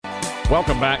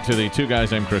Welcome back to the Two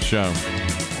Guys Named Chris show.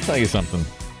 I'll tell you something.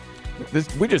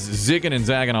 We just zigging and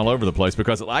zagging all over the place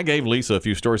because I gave Lisa a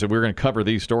few stories that we were going to cover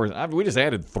these stories. We just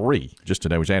added 3 just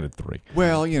today. We just added 3.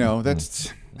 Well,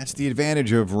 that's the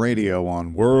advantage of radio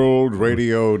on World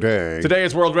Radio Day. Today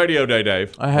is World Radio Day,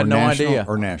 Dave. I had no idea.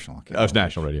 Or national. Okay. Oh, it's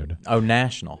National Radio Day. Oh,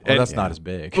 national. Well, that's not as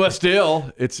big. But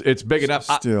still, it's big enough.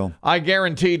 Still. I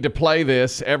guaranteed to play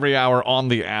this every hour on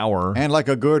the hour. And like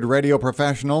a good radio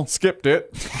professional, Skipped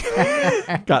it.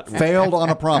 failed on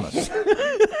a promise.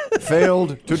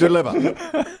 Failed to deliver.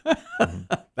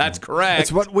 That's correct.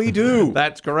 That's what we do.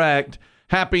 That's correct.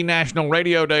 Happy National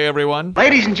Radio Day, everyone.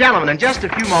 Ladies and gentlemen, in just a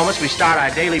few moments, we start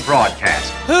our daily broadcast.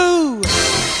 Who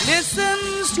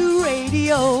listens to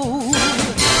radio?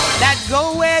 That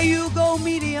go where you go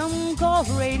medium called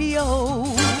radio.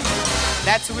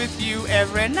 That's with you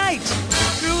every night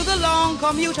through the long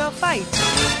commuter fight.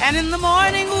 And in the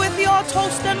morning with your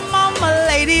toast and mama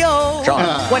lady-o.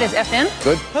 John. What is FM?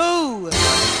 Good. Who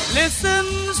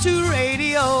listens to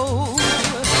radio?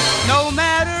 No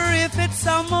matter if it's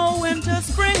summer, winter,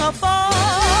 spring, or fall.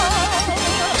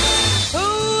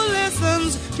 Who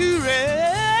listens to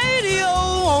radio?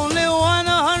 Only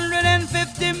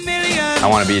 150 million. I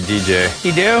want to be a DJ.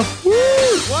 You do?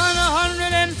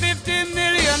 150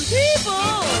 million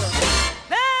people.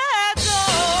 That's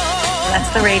all.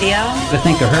 That's the radio. I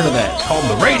think I heard of that. It's called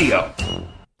the radio.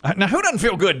 Now, who doesn't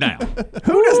feel good now?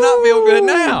 Who does not feel good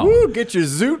now? Woo, get your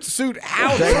zoot suit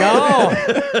out.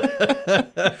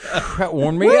 That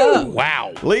warmed me up.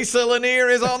 Wow. Lisa Lanier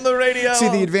is on the radio. See,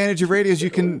 the advantage of radio is you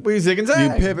can zig and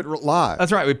zag. You pivot live.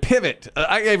 That's right. We pivot.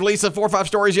 I gave Lisa 4 or 5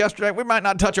 stories yesterday. We might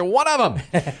not touch a one of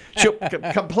them. She's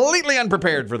completely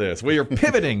unprepared for this. We are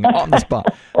pivoting on the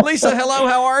spot. Lisa, hello.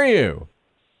 How are you?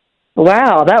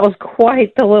 Wow, that was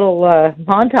quite the little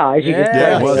montage you just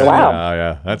Yeah, did. it was. Wow.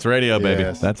 Yeah. That's radio, baby.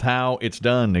 Yes. That's how it's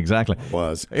done. Exactly.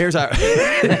 Was. Here's our.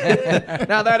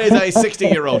 Now, that is a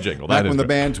 60-year-old jingle. Back That when is the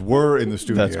bands were in the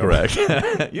studio. That's correct.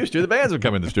 Used to, the bands would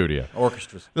come in the studio.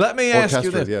 Orchestras. Let me ask you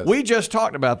Orchestras, this. yes. We just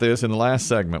talked about this in the last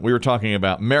segment. We were talking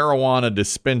about marijuana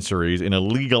dispensaries in a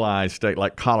legalized state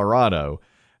like Colorado.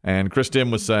 And Chris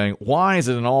Dim was saying, why is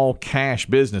it an all-cash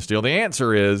business deal? The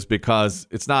answer is because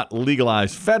it's not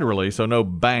legalized federally, so no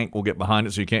bank will get behind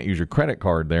it, so you can't use your credit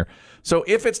card there. So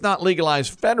if it's not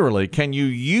legalized federally, can you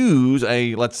use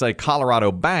a, let's say,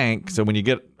 Colorado bank? So when you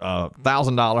get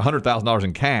 $100,000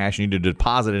 in cash, you need to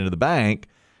deposit it into the bank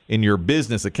in your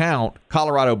business account,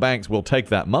 Colorado banks will take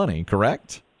that money,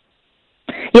 correct?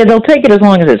 Yeah, they'll take it as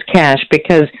long as it's cash,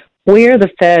 because where the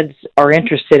feds are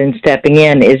interested in stepping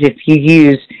in is if you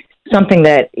use something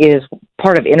that is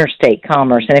part of interstate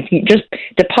commerce. And if you just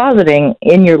depositing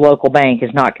in your local bank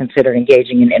is not considered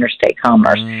engaging in interstate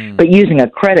commerce, but using a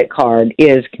credit card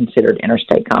is considered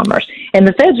interstate commerce. And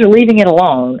the feds are leaving it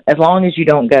alone as long as you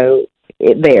don't go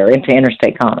there into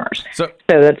interstate commerce. So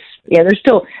that's, there's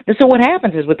still, so what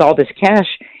happens is with all this cash,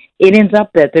 it ends up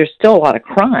that there's still a lot of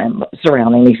crime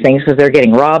surrounding these things because they're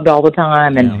getting robbed all the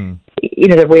time, and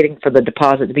they're waiting for the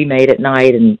deposit to be made at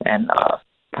night, and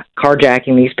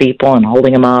carjacking these people and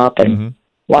holding them up, and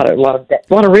a lot of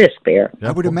risk there.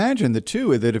 I would imagine that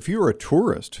too, that if you're a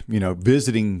tourist,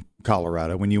 visiting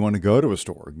Colorado, when you want to go to a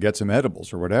store, get some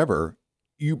edibles or whatever,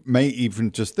 you may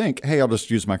even just think, hey, I'll just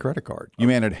use my credit card. You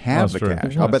may not have the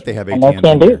cash. I'll bet they have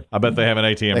ATMs. I bet they have an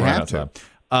ATM They right have outside.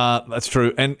 That's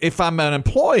true. And if I'm an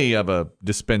employee of a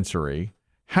dispensary,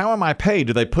 how am I paid?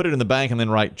 Do they put it in the bank and then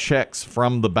write checks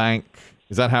from the bank?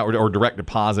 Is that how, or direct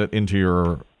deposit into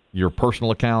your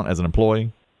personal account as an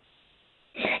employee?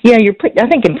 Yeah, I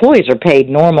think employees are paid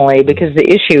normally because the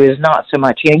issue is not so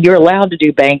much, you're allowed to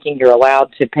do banking, you're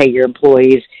allowed to pay your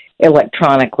employees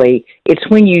electronically. It's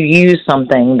when you use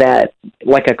something that,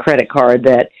 like a credit card,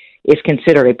 that is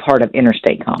considered a part of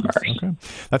interstate commerce. Okay.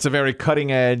 That's a very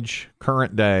cutting-edge,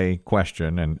 current-day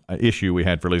question and issue we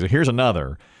had for Lisa. Here's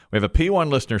another. We have a P1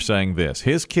 listener saying this.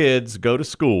 His kids go to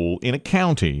school in a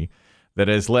county that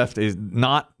is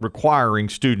not requiring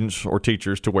students or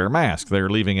teachers to wear masks. They're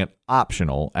leaving it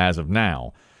optional as of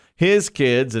now. His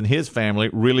kids and his family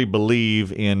really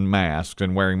believe in masks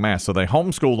and wearing masks, so they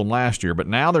homeschooled them last year, but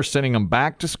now they're sending them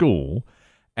back to school.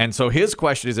 And so his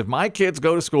question is, if my kids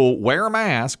go to school, wear a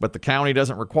mask, but the county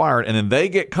doesn't require it, and then they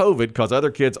get COVID because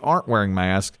other kids aren't wearing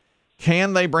masks,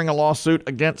 can they bring a lawsuit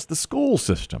against the school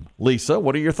system? Lisa,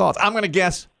 what are your thoughts? I'm going to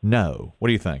guess no. What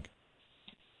do you think?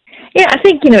 Yeah, I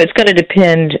think, it's going to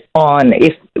depend on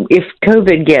if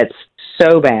COVID gets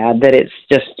so bad that it's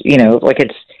just, like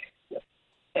it's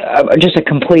just a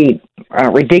complete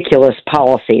ridiculous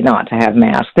policy not to have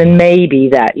masks, then maybe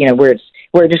that, where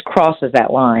it just crosses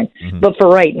that line. But for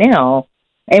right now,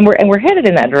 and we're headed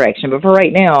in that direction. But for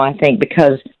right now, I think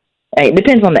because it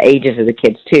depends on the ages of the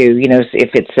kids too. You know, if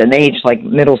it's an age like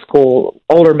middle school,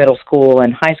 older middle school,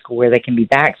 and high school where they can be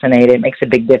vaccinated, it makes a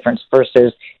big difference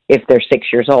versus if they're 6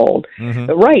 years old. Mm-hmm.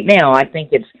 But right now, I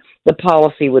think the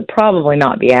policy would probably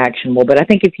not be actionable. But I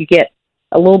think if you get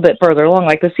a little bit further along,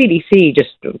 like the CDC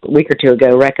just a week or two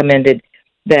ago recommended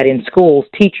that in schools,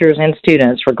 teachers and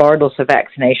students, regardless of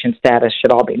vaccination status,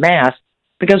 should all be masked,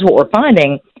 because what we're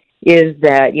finding is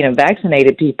that, you know,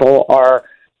 vaccinated people are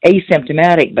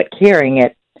asymptomatic but carrying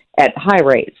it at high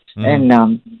rates. Mm-hmm.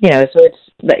 And, you know, so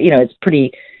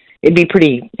it'd be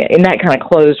pretty, in that kind of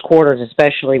closed quarters,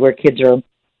 especially where kids are,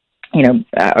 you know,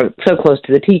 so close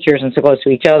to the teachers and so close to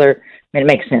each other, I mean,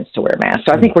 it makes sense to wear masks.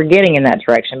 So I think we're getting in that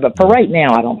direction. But for right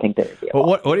now, I don't think there would be a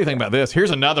lot. What do you think about this?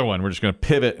 Here's another one we're just going to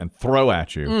pivot and throw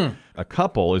at you. A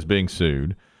couple is being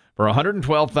sued for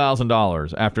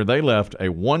 $112,000 after they left a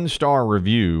 1-star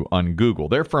review on Google.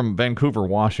 They're from Vancouver,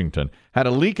 Washington. Had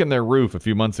a leak in their roof a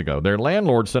few months ago. Their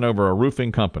landlord sent over a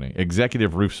roofing company,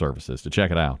 Executive Roof Services, to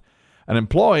check it out. An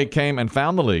employee came and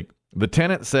found the leak. The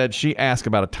tenant said she asked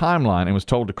about a timeline and was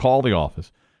told to call the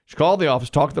office. She called the office,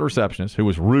 talked to the receptionist, who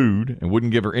was rude and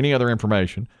wouldn't give her any other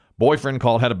information. Boyfriend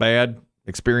called, had a bad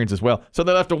experience as well. So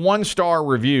they left a 1-star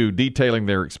review detailing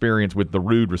their experience with the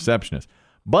rude receptionist.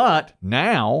 But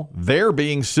now they're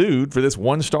being sued for this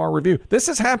 1-star review. This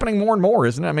is happening more and more,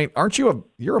 isn't it? I mean, aren't you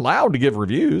you're allowed to give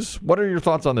reviews? What are your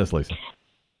thoughts on this, Lisa?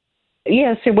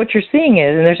 Yeah, so what you're seeing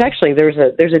is, and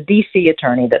there's a DC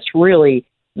attorney that's really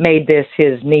made this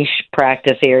his niche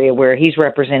practice area where he's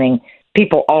representing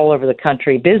people all over the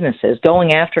country, businesses,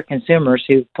 going after consumers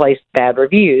who placed bad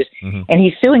reviews, and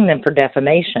he's suing them for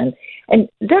defamation. And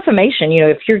defamation, you know,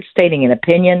 if you're stating an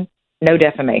opinion, no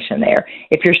defamation there.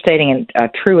 If you're stating a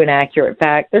true and accurate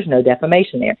fact, there's no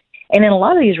defamation there. And in a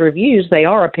lot of these reviews, they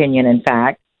are opinion and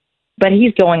fact, but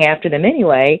he's going after them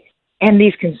anyway, and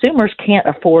these consumers can't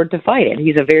afford to fight it.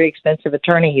 He's a very expensive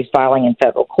attorney. He's filing in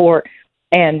federal court,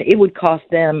 and it would cost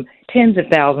them tens of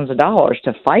thousands of dollars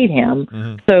to fight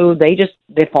him. So they just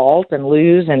default and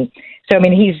lose. And so, I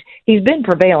mean, he's been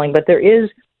prevailing, but there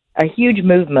is a huge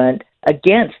movement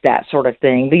against that sort of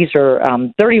thing. These are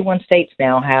 31 states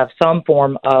now have some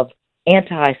form of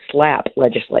anti-SLAPP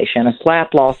legislation. A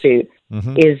SLAPP lawsuit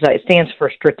it stands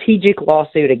for Strategic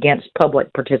Lawsuit Against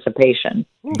Public Participation.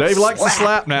 Dave likes to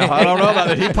slap now. I don't know about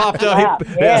it. He popped up.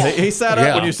 He sat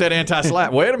up when you said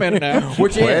anti-slap. Wait a minute now.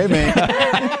 Which end? Wait a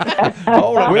minute.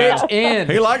 Hold on. Which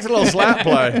end? He likes a little slap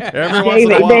play every once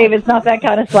in a while. Dave, it's not that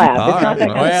kind of slap. It's not that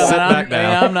kind of Sit slap. back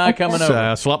down. I'm not coming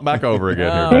over. Slump back over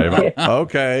again here, Dave.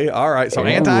 Okay. All right. So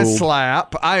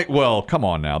anti-slap. Well, come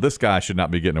on now. This guy should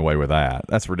not be getting away with that.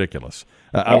 That's ridiculous.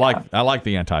 I like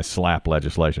the anti-slap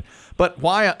legislation. But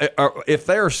why, if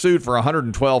they're sued for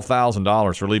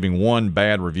 $112,000 for leaving one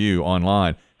bad review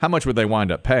online, how much would they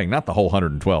wind up paying? Not the whole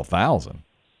 $112,000.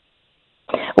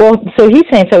 Well, so he's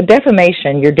saying, so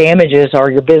defamation, your damages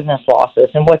are your business losses.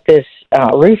 And what this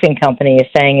roofing company is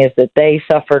saying is that they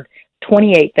suffered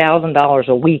 $28,000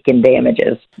 a week in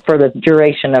damages for the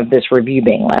duration of this review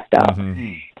being left up.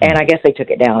 And I guess they took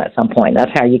it down at some point.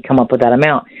 That's how you come up with that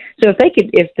amount. So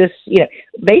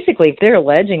basically if they're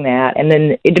alleging that, and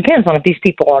then it depends on if these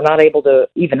people are not able to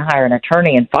even hire an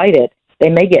attorney and fight it, they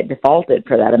may get defaulted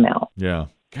for that amount. Yeah.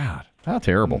 God, how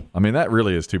terrible. I mean, that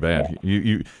really is too bad.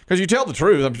 You because you tell the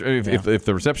truth. If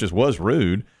the receptionist was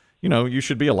rude, you know, you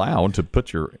should be allowed to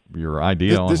put your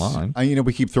idea online.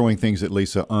 We keep throwing things at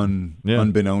Lisa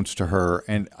unbeknownst to her,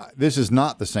 and this is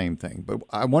not the same thing. But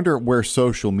I wonder where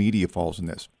social media falls in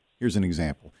this. Here's an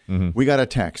example. We got a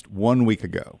text 1 week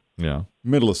ago,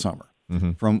 middle of summer,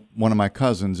 from one of my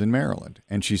cousins in Maryland,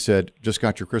 and she said, "Just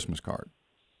got your Christmas card."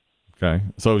 Okay,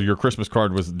 so your Christmas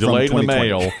card was delayed in the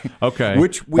mail. Okay,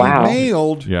 which we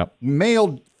mailed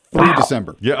 3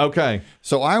 December. Yeah, okay.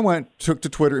 So I took to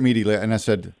Twitter immediately, and I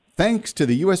said, "Thanks to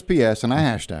the USPS," and I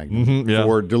hashtagged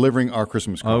for delivering our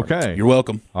Christmas card. Okay. You're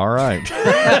welcome. All right.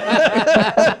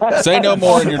 Say no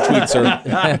more in your tweet, sir.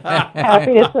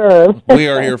 Happy to serve. We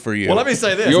are here for you. Well, let me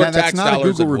say this. Your Now, tax that's not a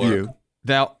dollars Google at work. review.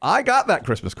 Now, I got that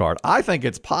Christmas card. I think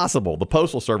it's possible the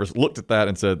Postal Service looked at that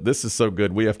and said, "This is so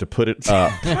good, we have to put it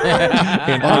up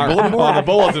on the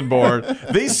bulletin board."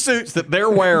 These suits that they're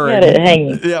wearing,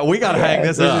 we got to hang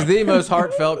this up. This is the most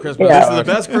heartfelt Christmas This card. is the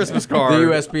best Christmas card the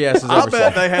USPS has I'll ever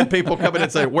bet seen. they had people come in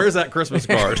and say, "Where's that Christmas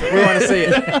card?" We want to see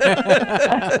it.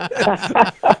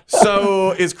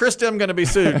 So is Chris Dim going to be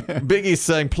sued? Biggie's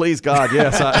saying, "Please God,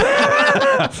 yes."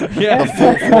 The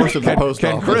full force of the post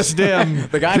Can office. Chris Dim?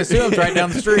 The guy to sue him tried right down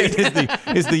the street.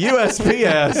 Is the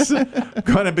USPS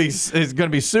going to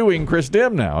be suing Chris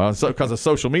Dim now because of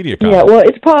social media comments? Yeah, well,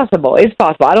 it's possible. It's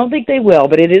possible. I don't think they will,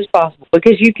 but it is possible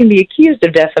because you can be accused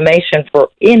of defamation for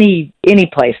any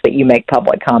place that you make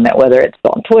public comment, whether it's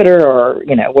on Twitter or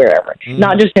wherever.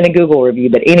 Not just in a Google review,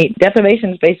 but any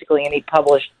defamation is basically any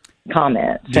published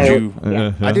comment.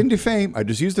 I didn't defame. I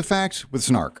just used the facts with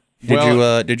snark.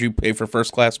 Did you pay for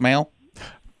first class mail?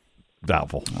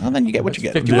 Doubtful. Well, then you get what you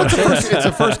get. 51 cents. It's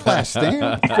a first class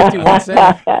stamp. 51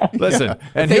 cents. Listen, If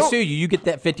and they he'll- sue you, you get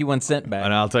that 51 cent back.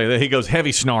 and I'll tell you that he goes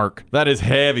heavy snark. That is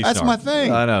heavy That's snark. my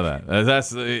thing. I know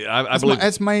that. I believe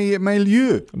That's my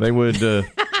milieu. they would.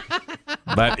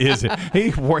 That is it.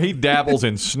 He dabbles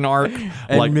in snark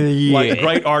like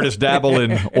great artists dabble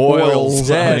in oils.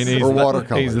 Yes. he's Or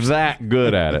watercolors. He's that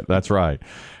good at it. That's right.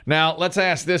 Now let's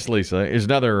ask this, Lisa. Is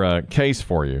another case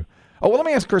for you? Oh, well, let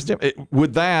me ask Chris.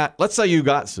 Would that? Let's say you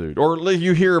got sued, or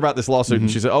you hear about this lawsuit,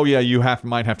 and she said, "Oh yeah, you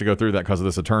might have to go through that because of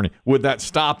this attorney." Would that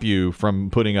stop you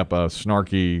from putting up a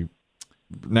snarky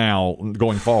now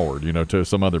going forward? To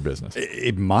some other business.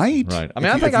 It might. Right. I mean,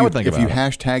 I would think if about you it.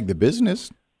 hashtag the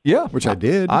business. Yeah, Which I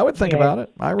did. I would think about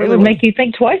it. I It really would make you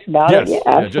think twice about Yes. it.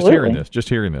 Yeah, absolutely. Just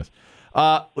hearing this.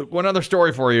 One other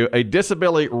story for you. A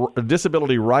disability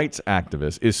rights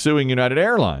activist is suing United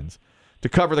Airlines to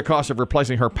cover the cost of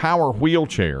replacing her power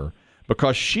wheelchair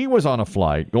because she was on a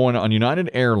flight going on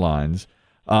United Airlines.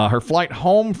 Her flight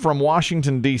home from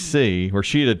Washington, D.C., where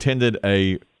she had attended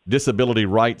a disability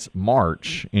rights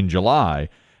march in July.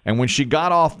 And when she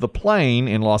got off the plane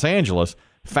in Los Angeles,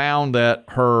 found that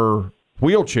her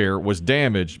wheelchair was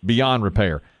damaged beyond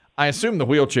repair. I assume the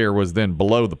wheelchair was then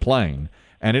below the plane,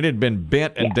 and it had been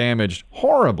bent and damaged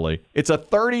horribly. It's a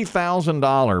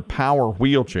 $30,000 power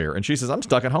wheelchair, and she says, I'm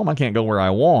stuck at home. I can't go where I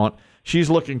want. She's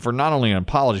looking for not only an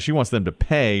apology, she wants them to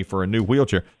pay for a new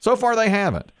wheelchair. So far, they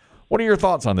haven't. What are your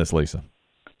thoughts on this, Lisa?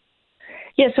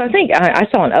 Yeah, so I think I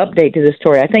saw an update to this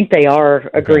story. I think they are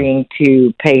agreeing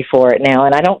to pay for it now,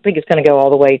 and I don't think it's going to go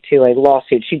all the way to a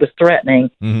lawsuit. She was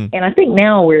threatening, and I think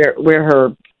now where her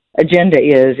agenda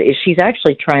is she's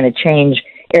actually trying to change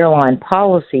airline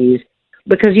policies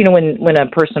because, when a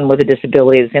person with a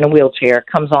disability is in a wheelchair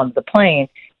comes onto the plane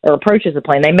or approaches the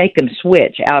plane, they make them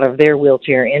switch out of their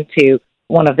wheelchair into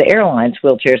one of the airline's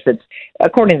wheelchairs that's,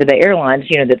 according to the airlines,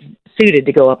 that's suited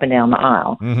to go up and down the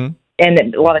aisle. Mm-hmm.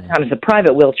 And a lot of times the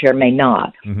private wheelchair may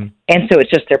not. Mm-hmm. And so it's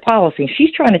just their policy.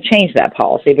 She's trying to change that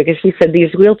policy because she said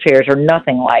these wheelchairs are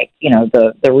nothing like,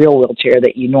 the real wheelchair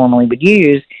that you normally would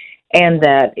use, and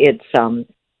that it's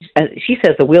she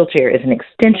says the wheelchair is an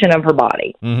extension of her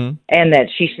body, and that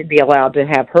she should be allowed to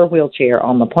have her wheelchair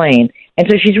on the plane. And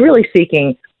so she's really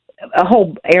seeking a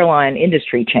whole airline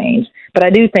industry change. But I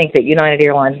do think that United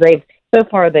Airlines,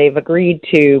 they've agreed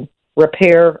to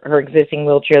repair her existing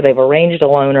wheelchair. They've arranged a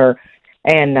loaner,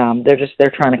 and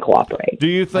they're trying to cooperate. Do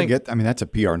you think? That's a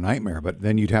PR nightmare, but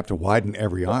then you'd have to widen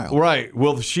every aisle. Right.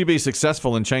 Will she be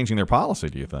successful in changing their policy,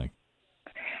 do you think?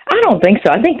 I don't think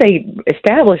so. I think they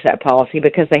established that policy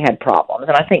because they had problems,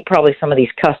 and I think probably some of these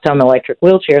custom electric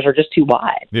wheelchairs are just too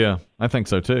wide. Yeah, I think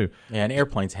so too. Yeah, and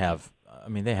airplanes have.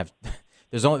 They have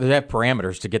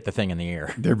parameters to get the thing in the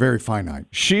air. They're very finite.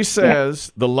 She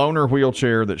says the loaner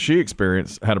wheelchair that she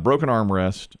experienced had a broken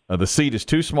armrest. The seat is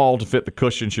too small to fit the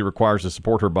cushion she requires to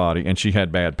support her body, and she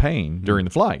had bad pain during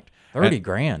the flight.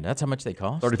 $30,000. That's how much they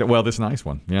cost. Well, this nice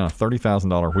one, yeah,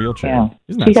 $30,000 wheelchair. Yeah,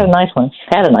 Isn't that she's got a something? nice one.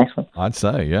 She's had a nice one. I'd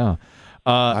say, yeah.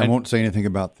 I won't say anything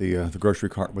about the grocery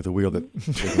cart with the wheel that.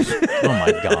 Oh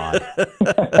my God!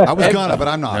 I was gonna, but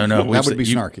I'm not. No, that would be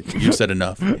snarky. You said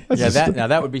enough. Yeah,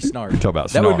 that would be snark. Talk about that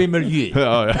snark. would be milieu.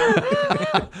 Oh,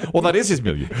 yeah. Well, that is his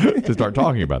milieu to start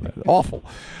talking about that. Awful.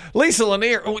 Lisa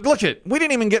Lanier, look we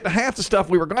didn't even get to half the stuff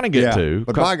we were going to get to.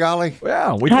 But by golly,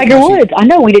 Yeah, Tiger Woods. I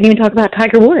know we didn't even talk about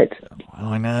Tiger Woods.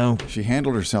 I know. she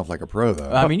handled herself like a pro,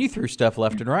 though. I mean, you threw stuff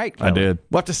left and right. I did.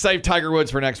 We'll have to save Tiger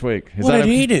Woods for next week. What did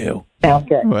he do? Sounds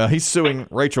good. Well, he's suing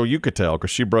Rachel Yucatel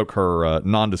because she broke her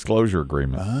non-disclosure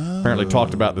agreement. Apparently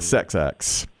talked about the sex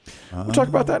acts. We'll talk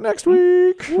about that next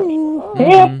week.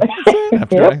 Yep.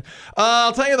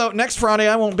 I'll tell you, though, next Friday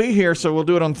I won't be here, so we'll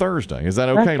do it on Thursday. Is that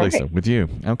okay, That's Lisa, right. with you?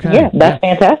 Okay. Yeah, that's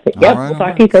fantastic. Yep, right, we'll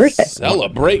talk to you Thursday.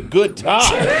 Celebrate good times.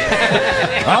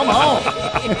 Come on.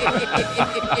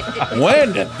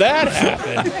 When did that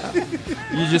happen?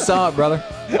 You just saw it, brother.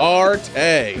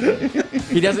 Arte.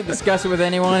 He doesn't discuss it with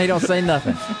anyone. He don't say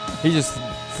nothing. He just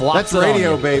flops That's it on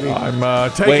radio, you. baby.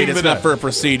 I'm taking Wait, the it's not for a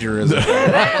procedure, is it?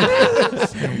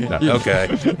 Okay.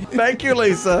 Thank you,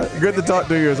 Lisa. Good to talk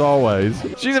to you as always.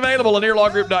 She's available at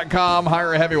nearlawgroup.com,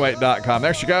 hireaheavyweight.com.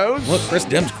 There she goes. Look, Chris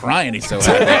Dim's crying. He's so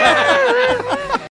happy.